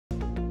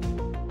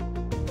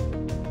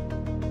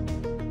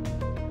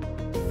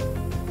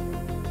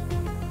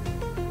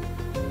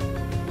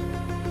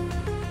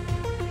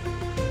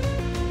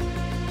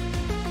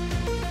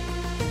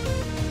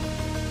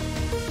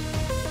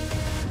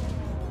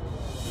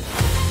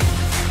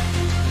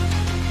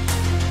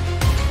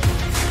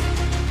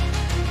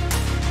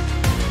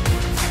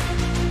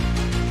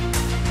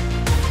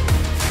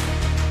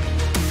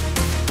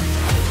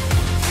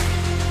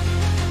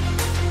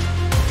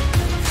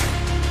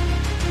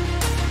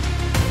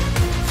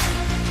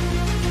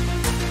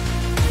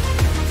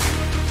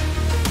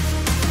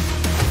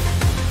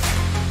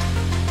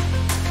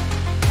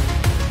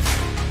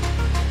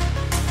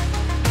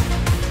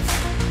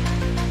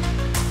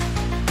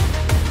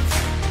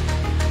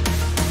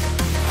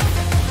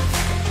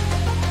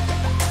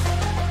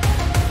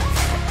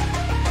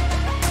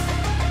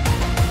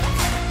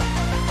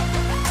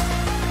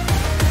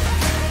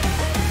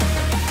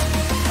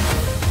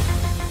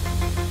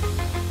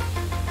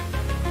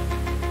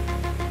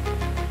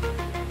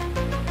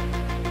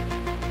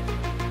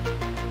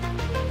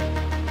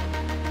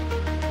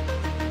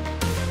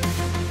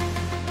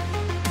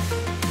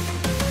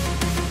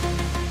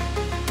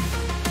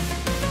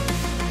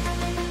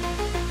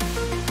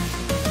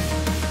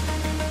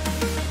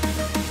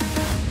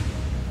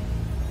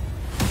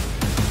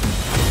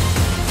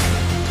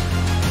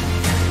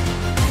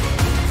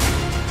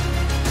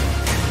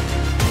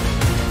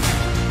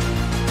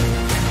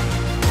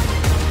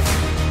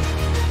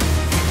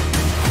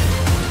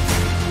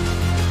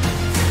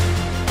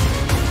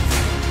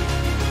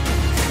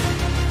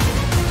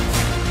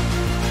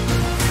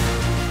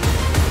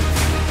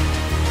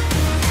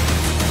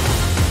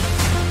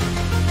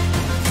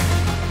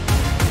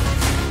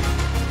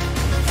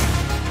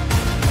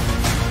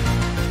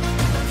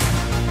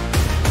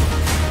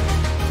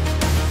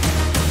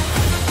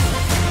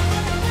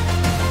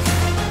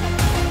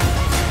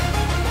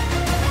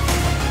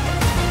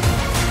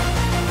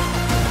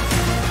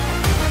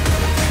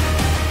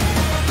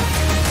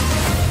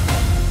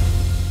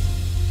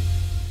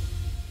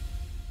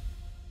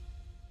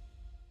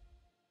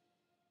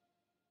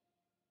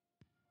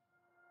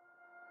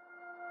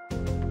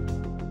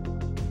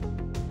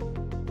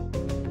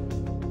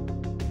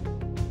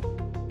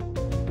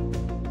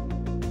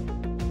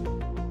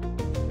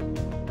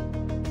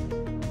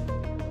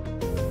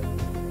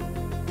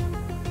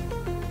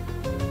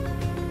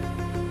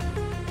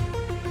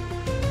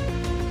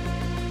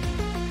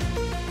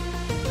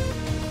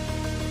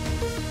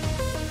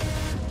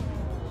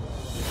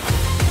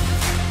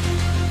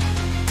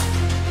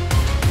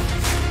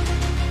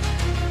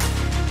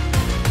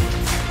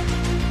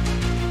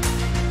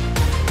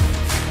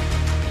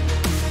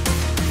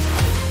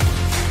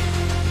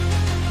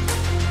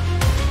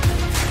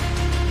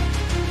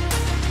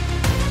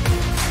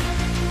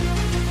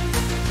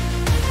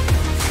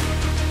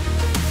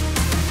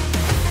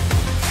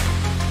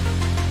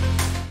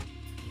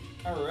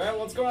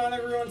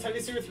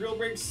Boys here with Real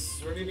Breaks,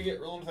 ready to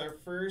get rolling with our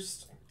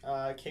first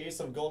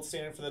case of gold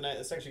standard for the night.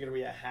 It's actually going to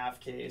be a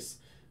half case,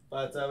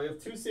 but we have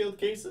 2 sealed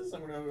cases. I'm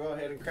going to go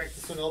ahead and crack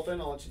this one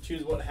open. I'll let you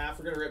choose what half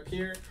we're going to rip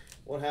here,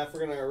 what half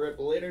we're going to rip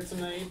later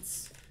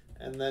tonight,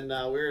 and then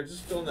we're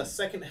just filling the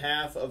second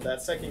half of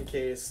that second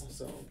case.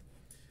 So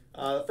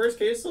the first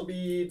case will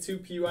be 2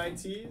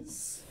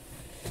 PYTs,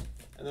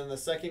 and then the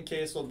second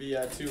case will be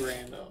 2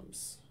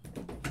 randoms.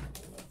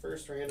 The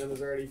first random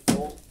is already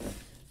full.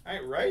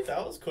 All right,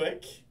 that was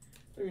quick.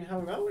 I mean, how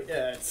about we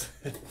get?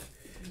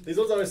 These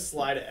ones always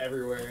slide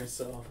everywhere,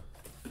 so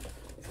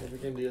let's see if we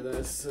can do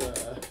this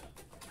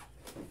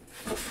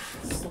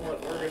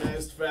somewhat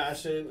organized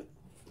fashion.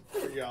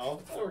 There we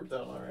go. That worked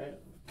out all right.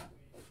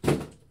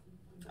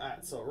 All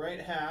right, so right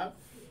half.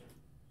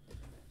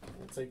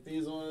 We'll take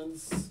these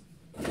ones,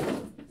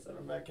 set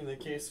them back in the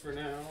case for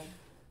now.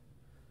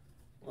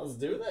 Let's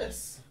do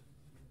this.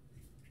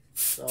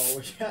 So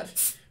we got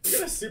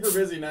a super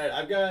busy night.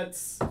 I've got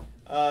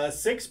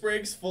 6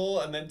 breaks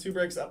full and then 2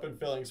 breaks up and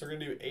filling, so we're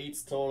gonna do 8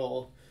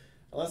 total.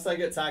 Unless I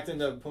get talked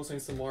into posting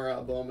some more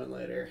Bowman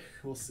later.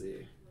 We'll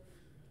see.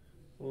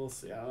 We'll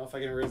see. I don't know if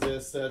I can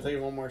resist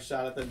taking one more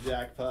shot at the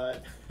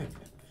jackpot.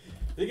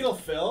 Think it'll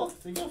fill?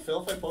 Think it'll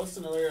fill if I post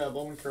another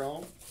Bowman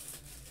Chrome?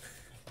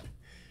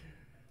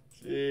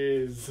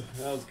 Jeez,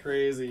 that was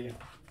crazy.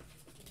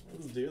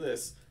 Let's do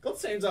this. Gold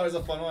Standard's always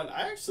a fun one.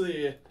 I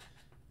actually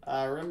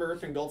remember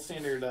ripping Gold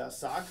Standard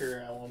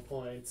soccer at one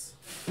point.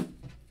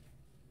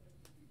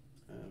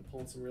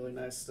 Pulling some really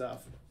nice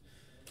stuff.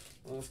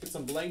 Well, let's get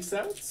some blanks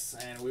out,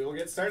 and we will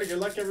get started. Good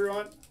luck,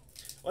 everyone.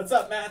 What's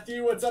up,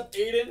 Matthew? What's up,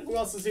 Aiden? Who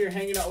else is here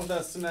hanging out with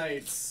us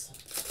tonight?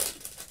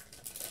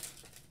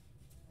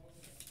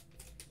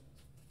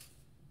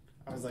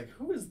 I was like,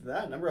 who is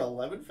that? Number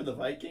 11 for the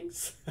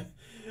Vikings?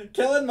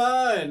 Kellen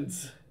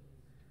Mond.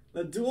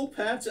 The dual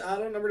patch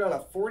auto numbered out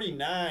of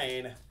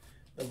 49.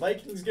 The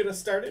Vikings get us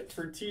started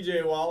for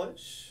TJ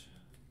Wallish.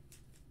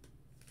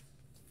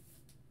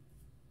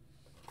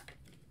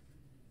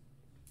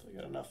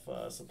 Got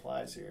enough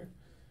supplies here.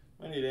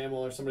 I need ammo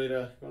or somebody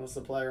to go on a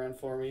supply run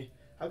for me.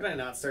 How can I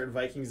not start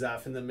Vikings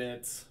off in the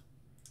mitts?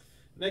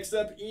 Next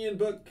up, Ian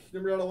Book,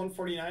 number out of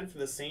 149 for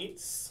the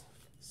Saints.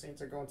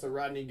 Saints are going to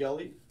Rodney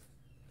Gully.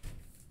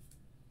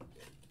 I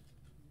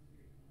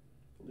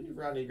believe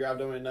Rodney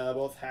grabbed them in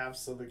both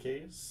halves of the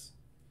case.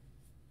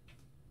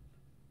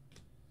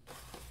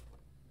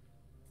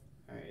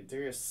 All right,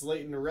 Darius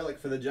Slayton relic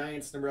for the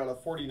Giants, number out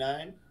of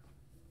 49.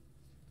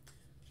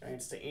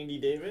 Giants to Andy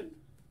David.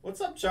 What's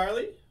up,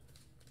 Charlie?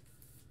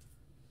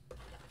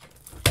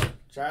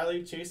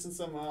 Charlie chasing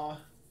some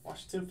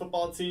Washington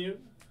football team,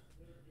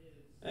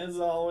 as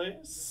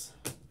always.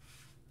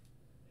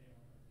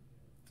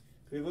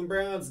 Cleveland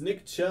Browns,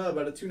 Nick Chubb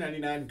out of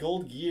 299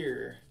 gold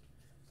gear.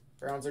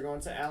 Browns are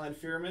going to Alan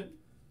Fierman.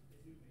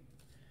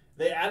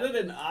 They added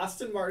an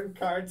Austin Martin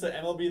card to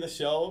MLB The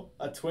Show,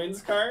 a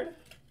Twins card.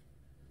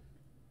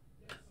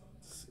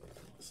 Let's see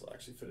if this will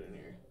actually fit in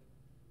here.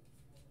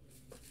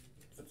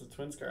 It's a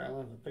Twins card. I'm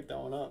going to pick that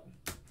one up.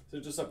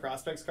 Is it just a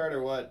prospects card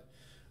or what?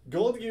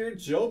 Gold gear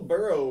Joe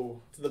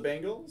Burrow to the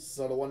Bengals.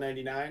 So to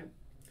 199.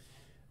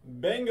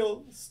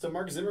 Bengals to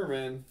Mark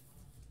Zimmerman.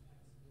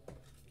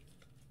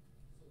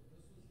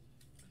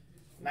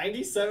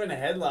 97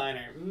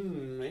 headliner.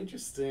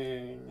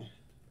 Interesting.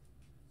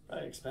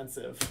 Probably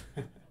expensive.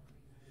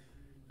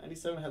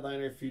 97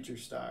 headliner future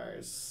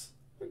stars.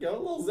 There we go. A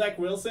little Zach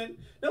Wilson.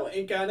 No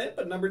ink on it,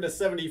 but numbered to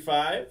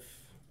 75.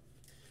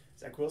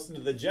 Zach Wilson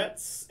to the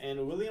Jets,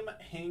 and William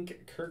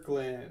Hank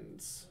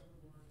Kirkland.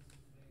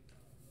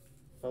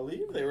 I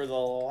believe they were the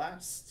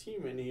last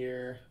team in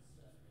here,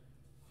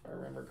 if I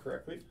remember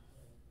correctly.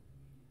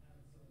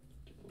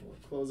 We'll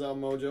close out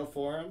mojo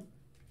for him.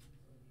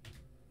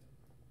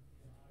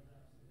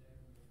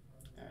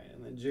 All right,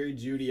 and then Jerry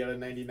Jeudy out of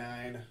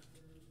 99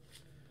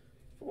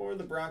 for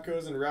the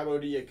Broncos and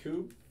Rabo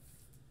Diacoub.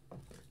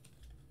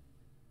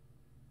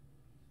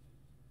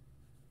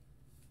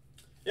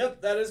 Yep,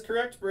 that is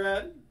correct,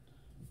 Brad.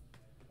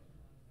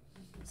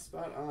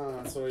 Spot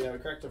on. So yeah, we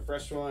cracked a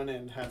fresh one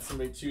and had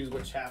somebody choose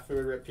which half we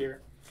would rip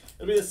here.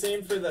 It'll be the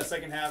same for the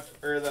second half,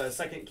 or the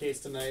second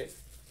case tonight.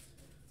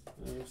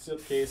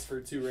 Sealed case for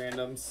 2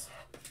 randoms.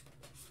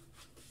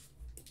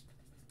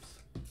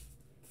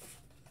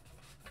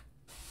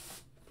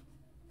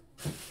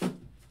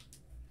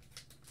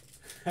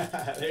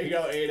 There you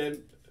go,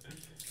 Aiden.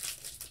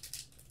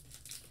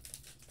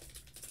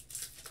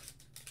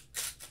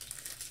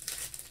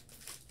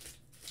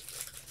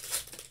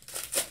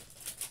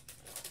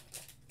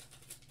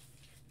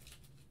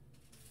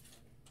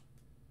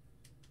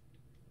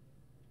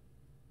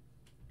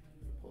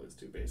 Pull his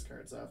 2 base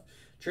cards off.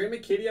 Trey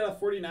McKitty out of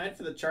 49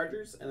 for the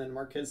Chargers, and then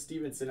Marquez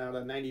Stevenson out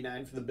of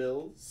 99 for the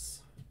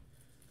Bills.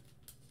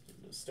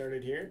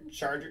 Started here.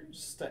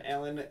 Chargers to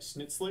Alan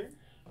Schnitzler.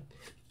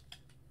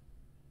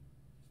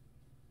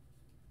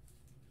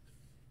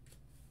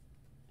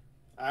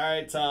 All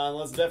right, Tom,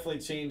 let's definitely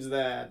change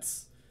that.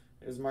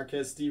 There's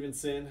Marquez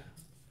Stevenson.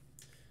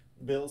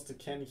 Bills to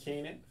Ken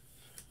Kanan.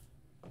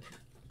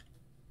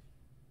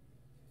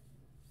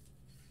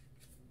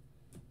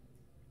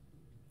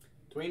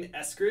 Dwayne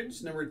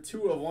Eskridge, number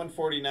 2 of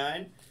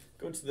 149.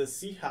 Going to the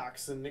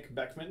Seahawks and Nick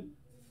Beckman.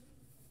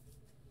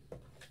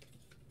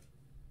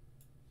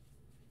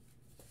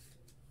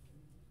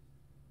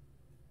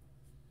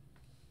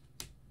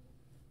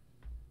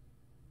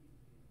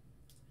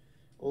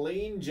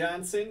 Lane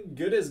Johnson,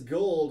 good as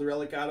gold,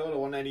 relic auto to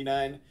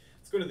 199.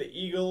 Let's go to the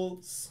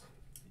Eagles.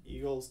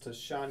 Eagles to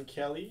Sean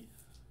Kelly.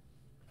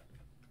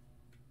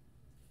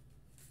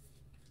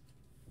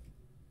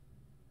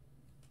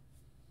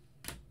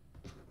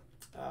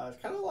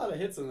 Kind of a lot of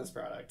hits in this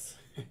product.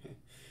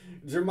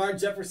 Jamar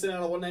Jefferson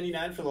out of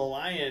 199 for the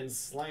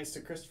Lions. Lions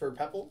to Christopher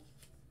Peppel.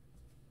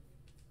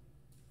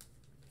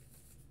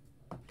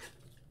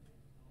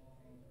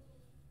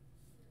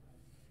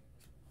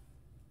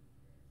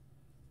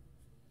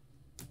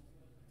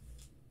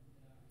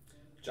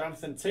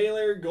 Jonathan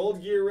Taylor,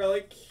 Gold Gear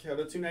relic out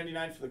of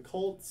 299 for the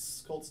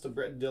Colts. Colts to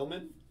Brett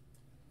Dillman.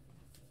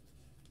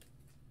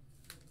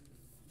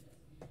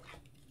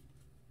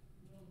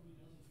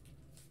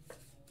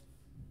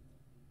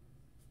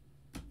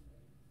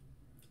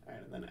 All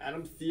right, and then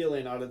Adam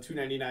Thielen out of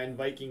 299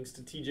 Vikings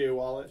to TJ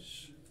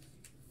Wallace.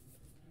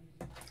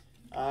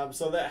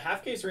 So that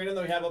half case random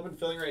that we have open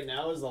filling right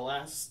now is the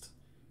last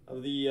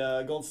of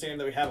the gold standard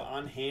that we have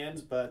on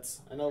hand, but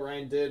I know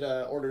Ryan did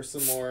order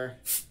some more.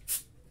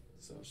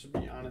 So it should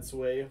be on its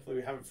way. Hopefully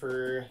we have it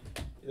for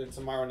either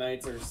tomorrow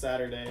night or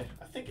Saturday.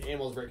 I think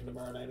Amo's breaking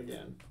tomorrow night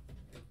again.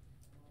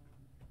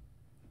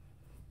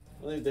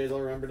 One of these days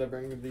I'll remember to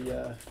bring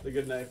the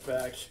good knife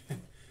back.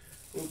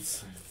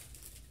 Oops.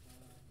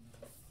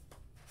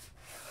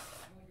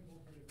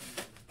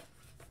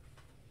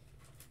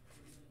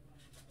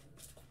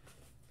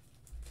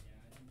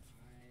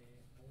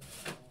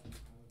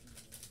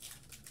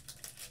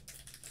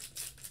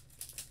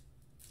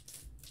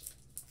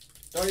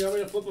 Oh, you want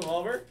me to flip them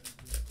over?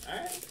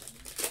 Alright.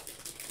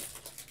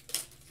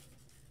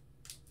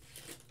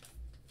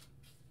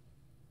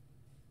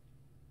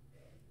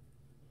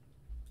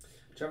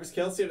 Travis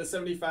Kelce at a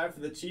 75 for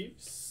the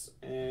Chiefs.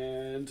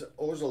 And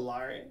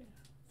Ojolari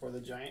for the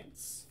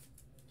Giants.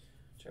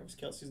 Travis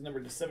Kelce's number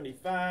to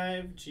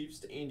 75. Chiefs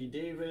to Andy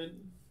David.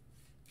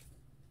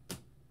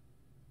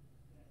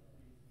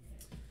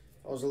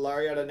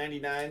 Ojolari out of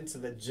 99 to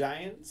the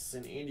Giants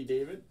and Andy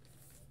David.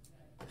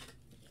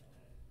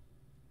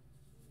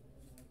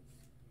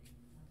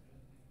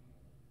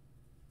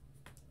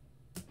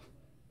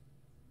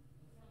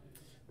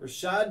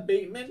 Rashad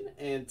Bateman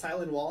and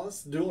Tylan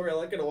Wallace, dual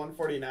relic at a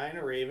 149.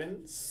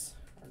 Ravens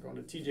are going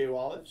to TJ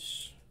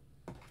Wallace.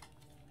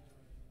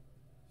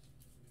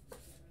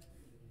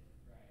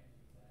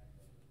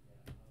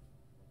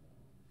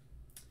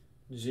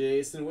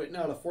 Jason Witten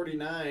out of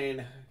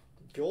 49.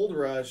 Gold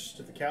Rush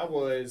to the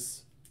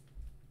Cowboys.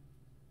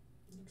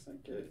 Looks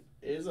like it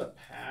is a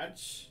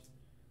patch,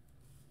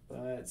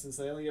 but since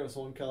they only give us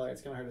one color,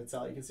 it's kind of hard to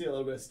tell. You can see a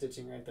little bit of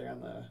stitching right there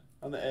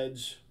on the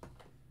edge.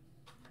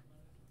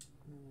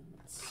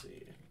 Let's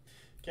see.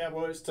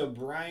 Cowboys to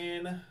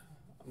Brian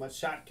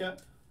Machatka.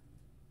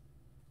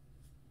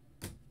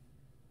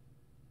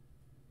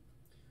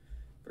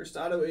 First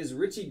auto is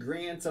Richie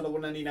Grant out of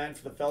 199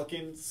 for the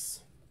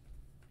Falcons.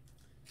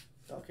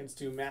 Falcons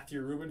to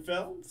Matthew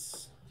Rubenfeld.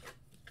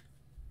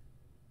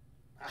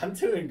 I'm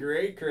doing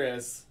great,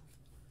 Chris.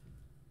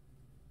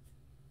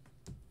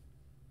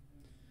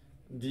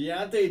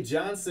 Deontay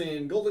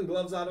Johnson, Golden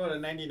Gloves auto at a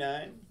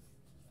 99.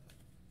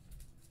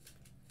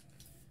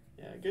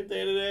 Yeah, good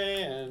day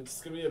today, and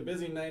it's going to be a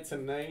busy night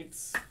tonight.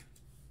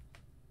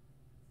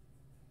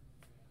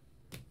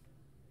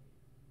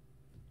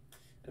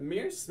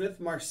 Amir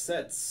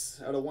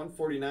Smith-Marset out of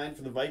 149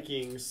 for the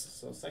Vikings.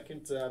 So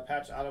second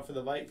patch auto for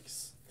the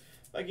Vikes.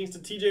 Vikings to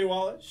TJ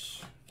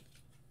Wallace.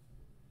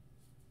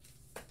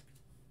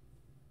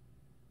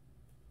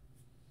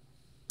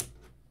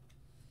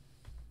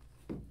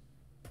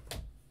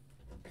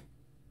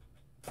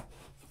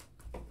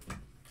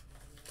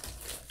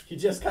 He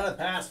just got a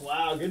pass.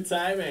 Wow, good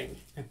timing.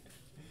 Yeah,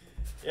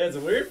 it's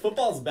weird.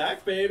 Football's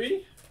back,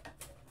 baby.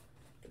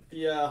 Got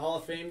the Hall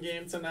of Fame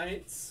game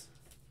tonight.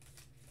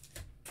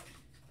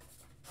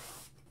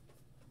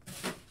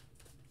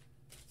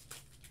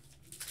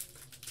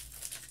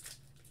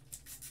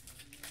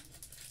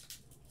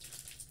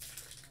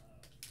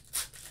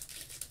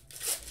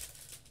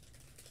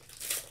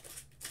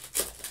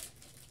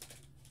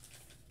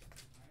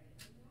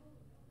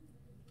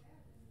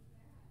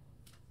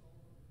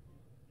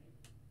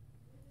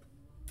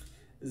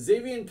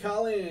 Xavier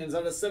Collins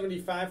out of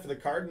 75 for the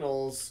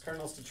Cardinals.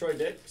 Cardinals to Troy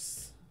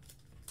Dix.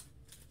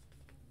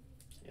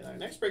 Yeah, our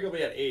next break will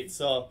be at 8,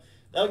 so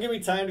that'll give me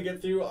time to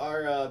get through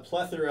our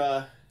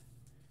plethora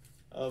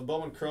of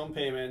Bowman Chrome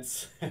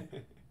payments.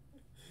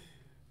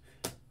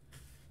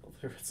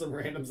 Hopefully put some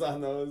randoms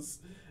on those.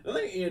 I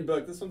think Ian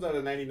Book. This one's out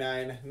of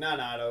 99,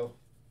 non-auto.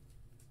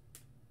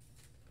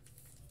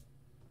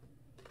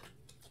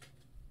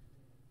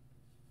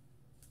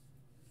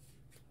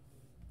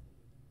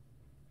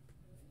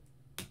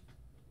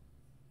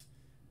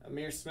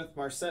 Amir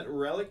Smith-Marset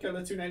relic out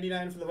of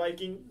 299 for the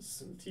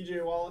Vikings and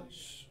TJ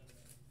Wallace.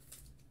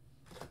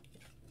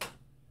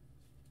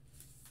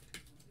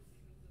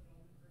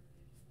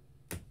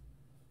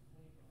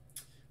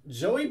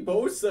 Joey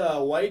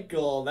Bosa, white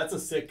gold. That's a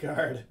sick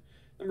card.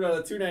 Number out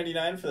of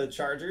 299 for the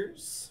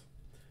Chargers.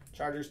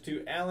 Chargers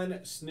to Alan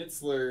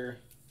Schnitzler.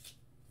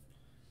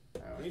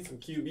 Oh, we need some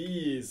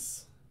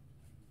QBs.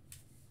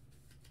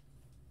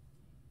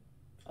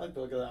 I like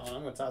the look of that one.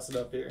 I'm going to toss it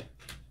up here.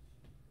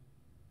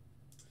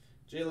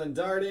 Jalen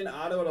Darden,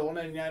 auto to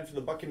 199 for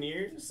the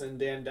Buccaneers, and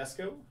Dan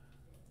Desco.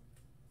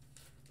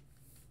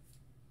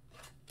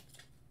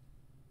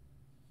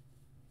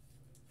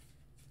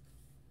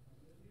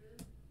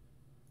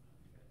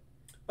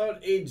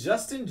 About a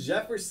Justin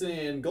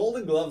Jefferson,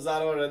 Golden Gloves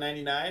auto to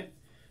 99.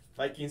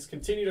 Vikings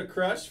continue to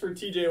crush for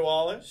TJ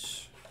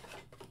Wallace.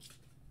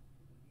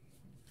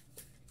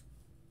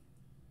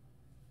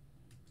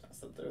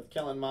 Toss up there with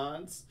Kellen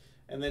Mond.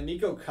 And then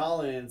Nico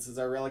Collins is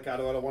our relic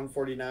auto out of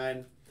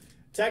 149.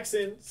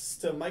 Texans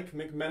to Mike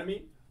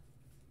McMenemy.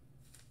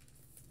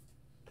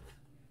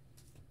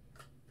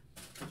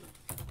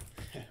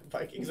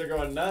 Vikings are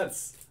going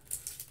nuts.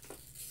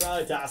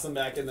 Probably toss them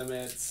back in the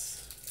mitts.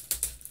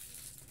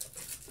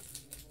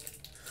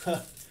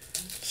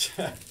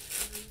 John,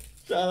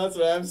 that's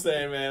what I'm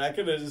saying, man. I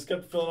could have just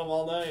kept filling them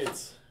all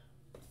night.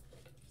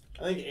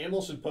 I think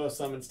Amel should post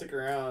some and stick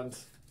around.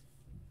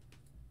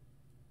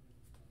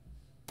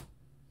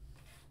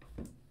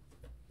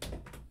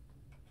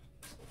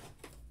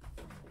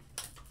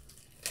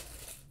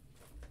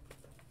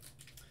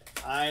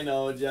 I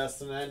know,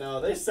 Justin, I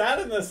know. They sat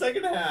in the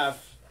second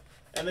half,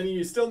 and then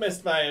you still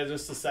missed by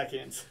just a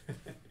second.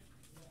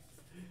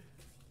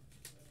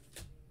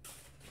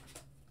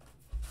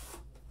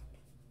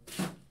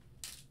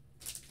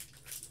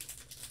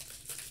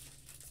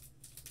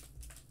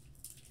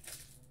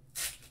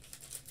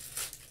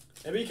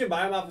 Maybe you can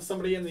buy them off of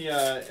somebody in the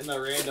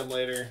random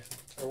later,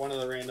 or one of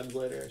the randoms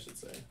later, I should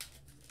say.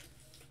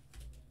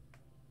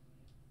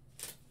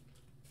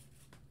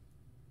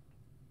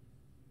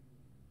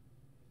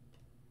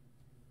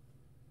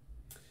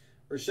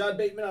 Rashad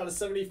Bateman out of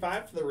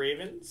 75 for the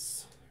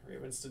Ravens.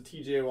 Ravens to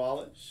TJ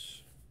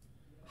Wallace.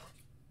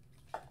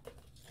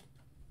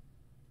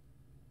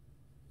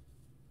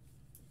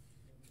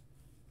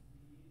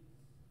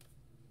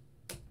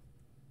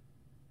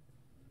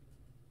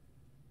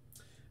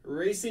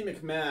 Racy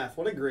McMath,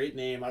 what a great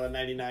name, out of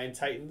 99.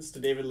 Titans to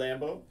David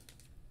Lambeau.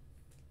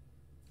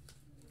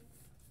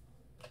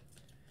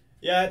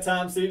 Yeah,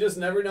 Tom, so you just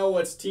never know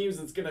which teams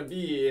it's going to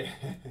be.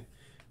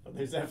 But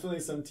there's definitely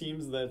some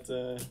teams that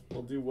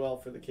will do well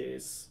for the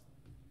case.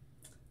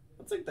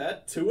 Let's take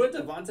that. Tua,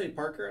 Devontae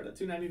Parker out of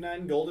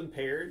 299. Golden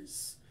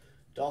Pairs.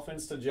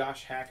 Dolphins to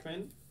Josh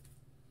Hackman.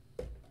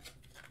 I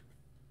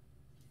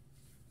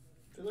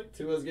feel like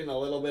Tua's getting a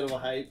little bit of a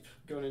hype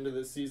going into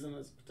this season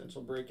as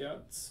potential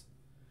breakouts.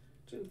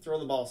 Didn't throw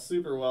the ball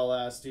super well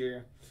last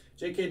year.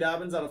 J.K.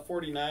 Dobbins out of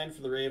 49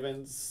 for the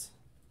Ravens.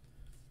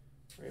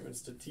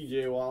 Ravens to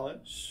T.J.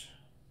 Wallace.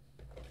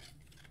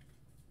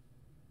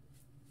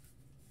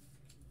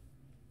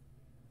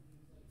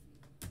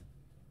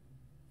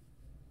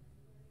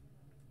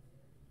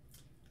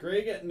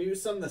 Greg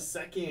Newsome the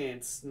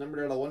second,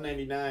 numbered out of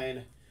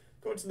 199.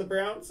 Go to the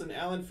Browns and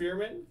Alan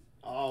Fearman.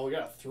 Oh, we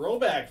got a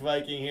throwback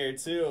Viking here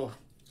too.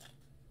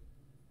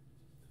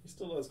 He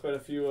still does quite a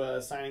few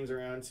signings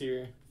around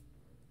here.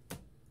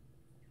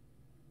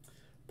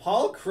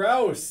 Paul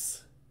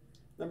Krause,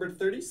 numbered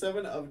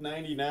 37 of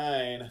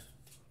 99.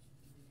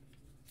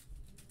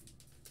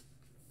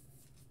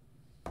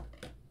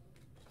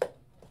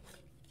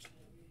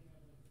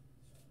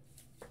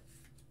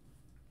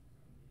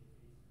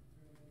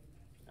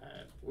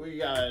 We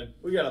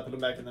gotta put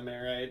them back in the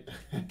mail, right?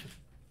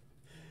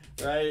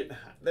 Right?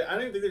 I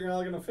don't even think they're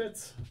all gonna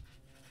fit.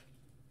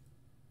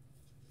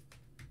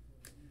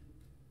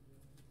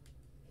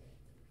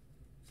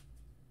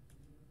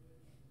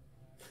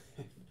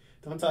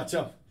 Don't touch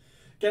them.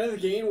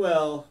 Kenneth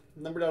Gainwell,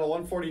 numbered out of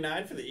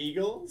 149 for the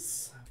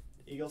Eagles.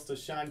 Eagles to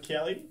Sean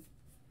Kelly.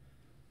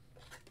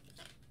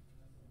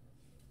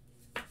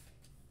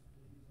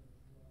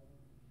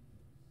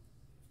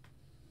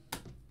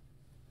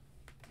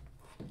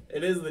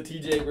 It is the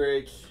TJ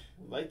break.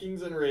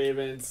 Vikings and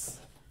Ravens.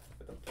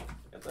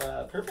 Got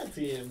the purple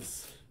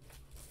teams.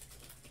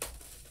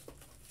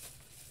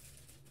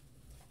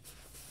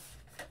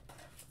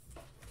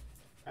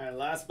 All right,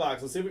 last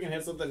box. Let's see if we can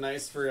hit something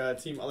nice for a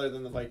team other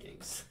than the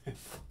Vikings.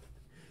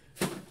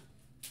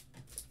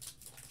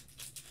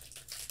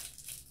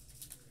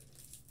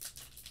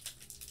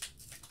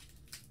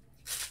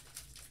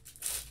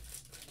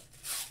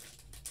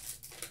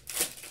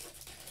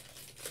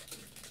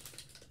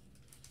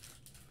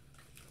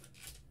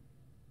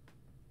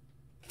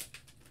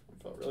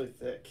 Felt really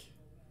thick.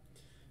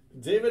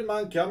 David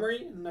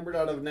Montgomery, numbered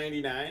out of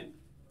 99.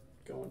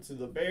 Going to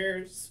the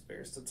Bears.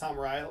 Bears to Tom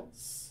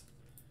Riles.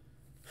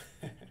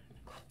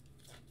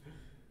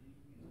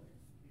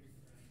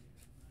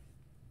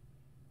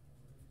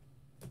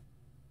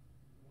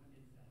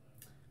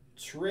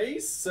 Trey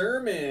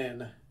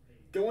Sermon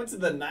going to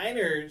the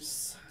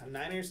Niners.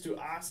 Niners to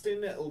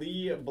Austin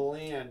Lee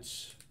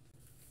Blanche.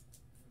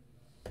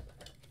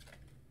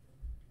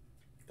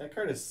 That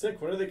card is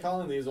sick. What are they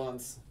calling these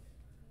ones?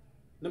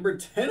 Number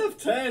 10 of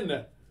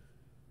 10.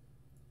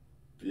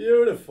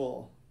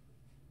 Beautiful.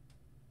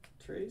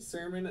 Trey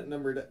Sermon,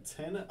 numbered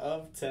 10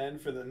 of 10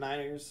 for the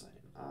Niners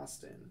in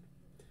Austin.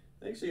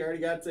 They actually already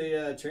got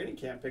a training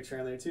camp picture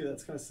on there, too.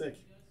 That's kind of sick.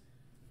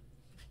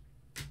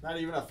 Not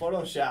even a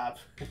Photoshop.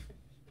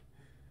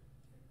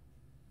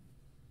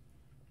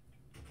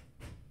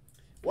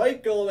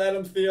 White gold,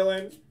 Adam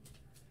Thielen.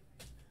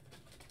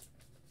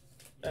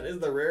 That is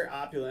the rare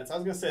opulence. I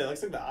was going to say, it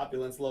looks like the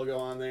opulence logo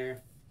on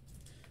there.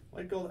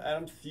 White gold,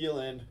 Adam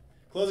Thielen.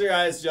 Close your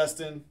eyes,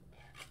 Justin.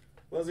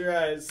 Close your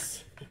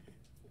eyes.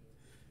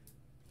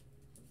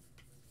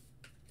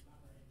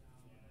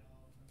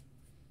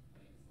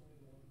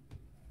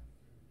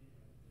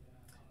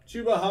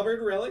 Chuba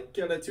Hubbard relic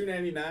out of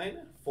 $2.99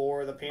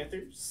 for the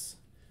Panthers.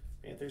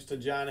 Panthers to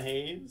John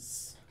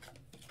Hayes.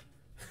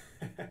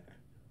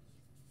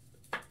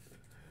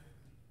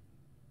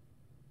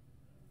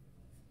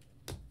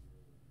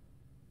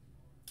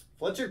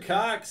 Fletcher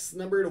Cox,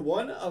 numbered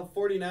 1 of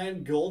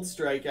 49 gold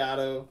strike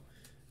auto.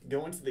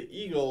 Going to the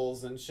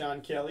Eagles and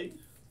Sean Kelly.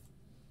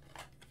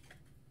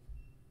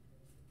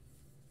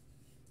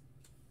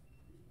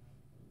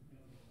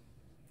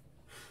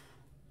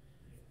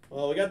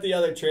 Well, we got the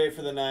other Trey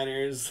for the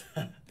Niners.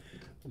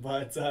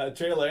 But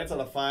Trey Lance out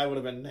of 5 would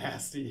have been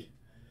nasty.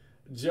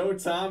 Joe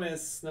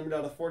Thomas, numbered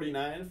out of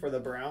 49 for the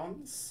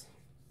Browns.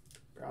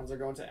 Browns are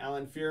going to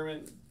Alan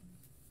Fearman.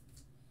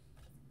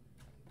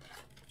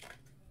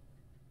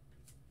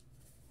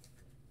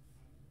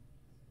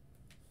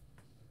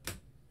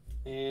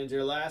 And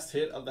your last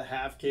hit of the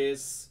half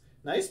case.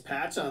 Nice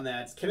patch on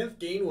that. It's Kenneth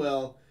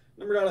Gainwell,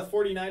 numbered out of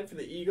 49 for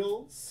the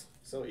Eagles.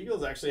 So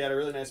Eagles actually had a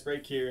really nice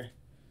break here.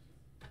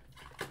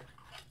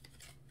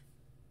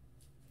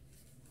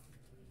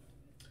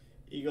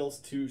 Eagles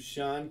to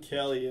Sean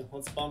Kelly.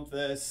 Let's bump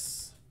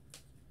this.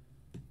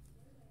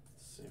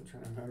 Let's see, I'm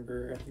trying to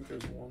remember. I think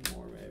there's one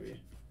more maybe.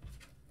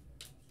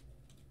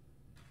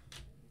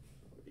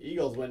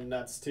 Eagles went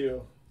nuts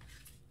too.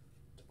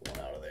 Took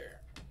one out of there.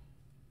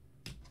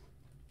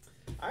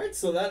 All right,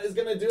 so that is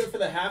going to do it for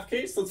the half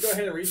case. Let's go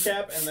ahead and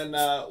recap, and then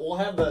we'll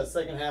have the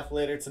second half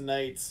later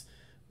tonight.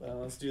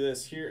 Let's do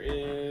this. Here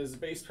is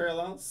base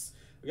parallels.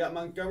 We got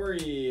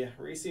Montgomery,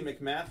 Racy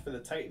McMath for the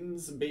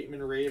Titans,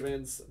 Bateman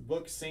Ravens,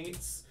 Book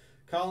Saints,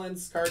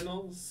 Collins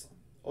Cardinals,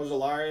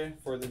 Ojolari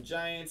for the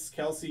Giants,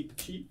 Kelsey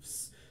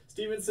Chiefs,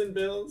 Stevenson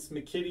Bills,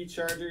 McKitty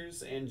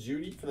Chargers, and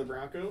Judy for the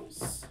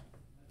Broncos.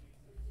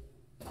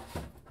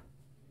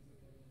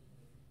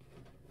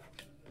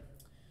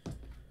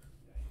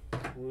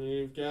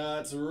 We've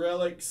got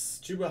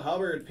relics, Chuba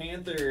Hubbard,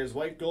 Panthers,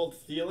 white gold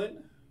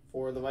Thielen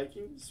for the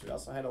Vikings. We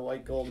also had a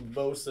white gold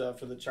Bosa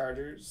for the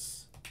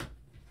Chargers.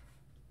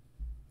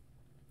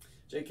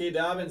 J.K.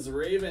 Dobbins,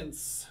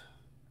 Ravens.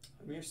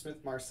 Amir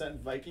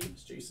Smith-Marset,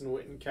 Vikings. Jason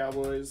Witten,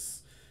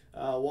 Cowboys.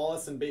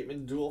 Wallace and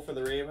Bateman duel for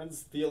the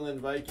Ravens. Thielen,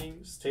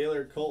 Vikings.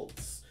 Taylor,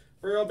 Colts.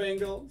 Burrow,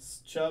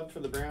 Bengals. Chubb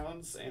for the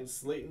Browns. And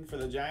Slayton for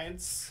the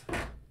Giants.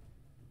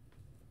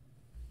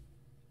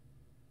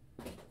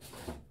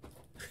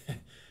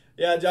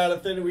 Yeah,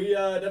 Jonathan, we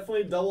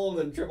definitely doubled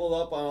and tripled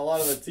up on a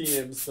lot of the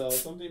teams. So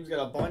some teams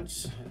got a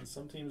bunch, and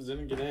some teams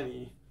didn't get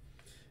any.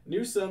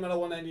 Newsome out of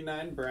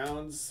 199,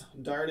 Browns.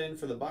 Darden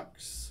for the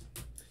Bucks.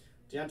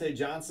 Deontay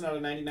Johnson out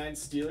of 99,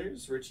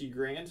 Steelers. Richie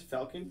Grant,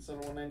 Falcons out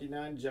of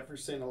 199.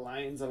 Jefferson,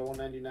 Lions out of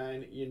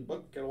 199. Ian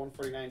Book out of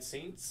 149,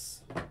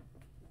 Saints.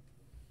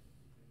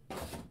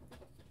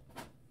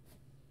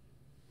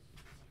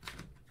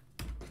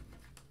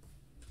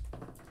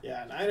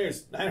 Yeah,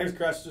 Niners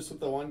crushed just with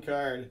the one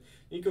card.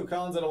 Nico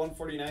Collins out of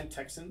 149,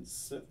 Texans.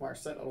 Smith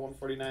Marset out of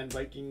 149,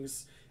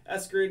 Vikings.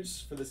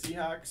 Eskridge for the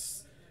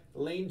Seahawks.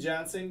 Lane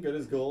Johnson, good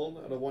as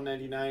gold, out of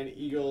 199,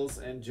 Eagles,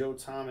 and Joe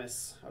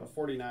Thomas out of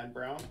 49,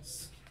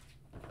 Browns.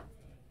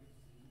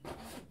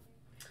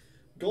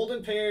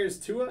 Golden pairs,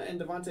 Tua and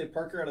Devontae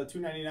Parker out of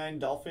 299,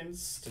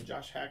 Dolphins to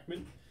Josh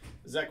Hackman.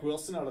 Zach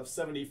Wilson out of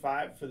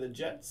 75 for the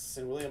Jets,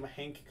 and William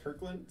Hank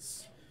Kirkland.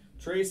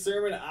 Trey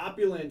Sermon,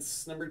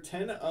 Opulence, number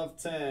 10 of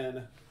 10.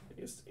 I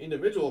guess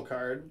individual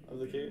card of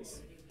the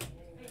case.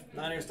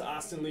 Niners to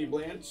Austin Lee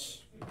Blanche.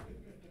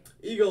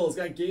 Eagles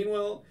got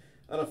Gainwell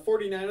out of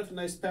 49 with a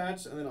nice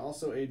patch, and then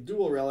also a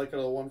dual relic out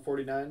of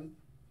 149.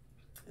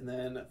 And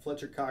then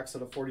Fletcher Cox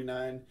out of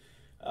 49.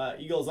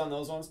 Eagles on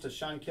those ones to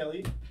Sean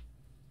Kelly.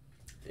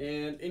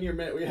 And in your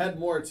minute, we had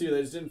more too.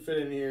 They just didn't fit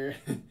in here.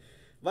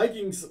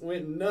 Vikings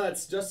went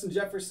nuts. Justin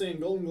Jefferson,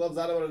 Golden Gloves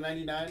auto out of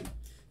 99.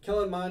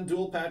 Kellen Mond,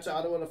 dual patch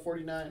auto out of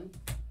 49.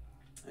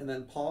 And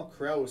then Paul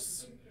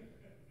Krause,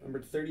 number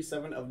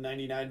 37 of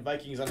 99.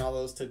 Vikings on all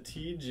those to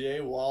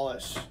TJ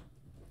Wallace.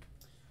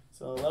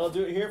 So that'll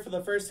do it here for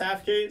the first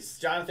half case.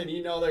 Jonathan,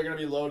 you know they're going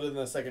to be loaded in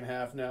the second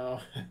half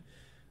now.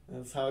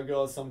 That's how it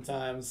goes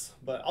sometimes.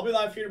 But I'll be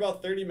live here in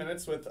about 30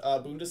 minutes with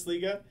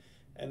Bundesliga.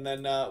 And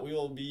then we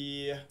will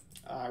be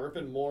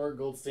ripping more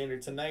Gold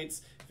Standard tonight.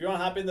 If you want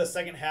to hop in the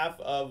second half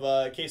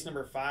of case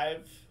number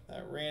 5,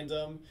 that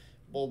random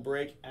bull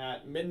break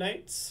at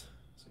midnight. So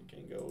you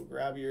can go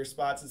grab your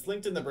spots. It's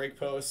linked in the break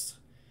post.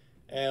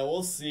 And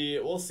we'll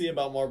see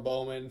about more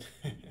Bowman.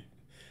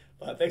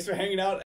 Thanks for hanging out.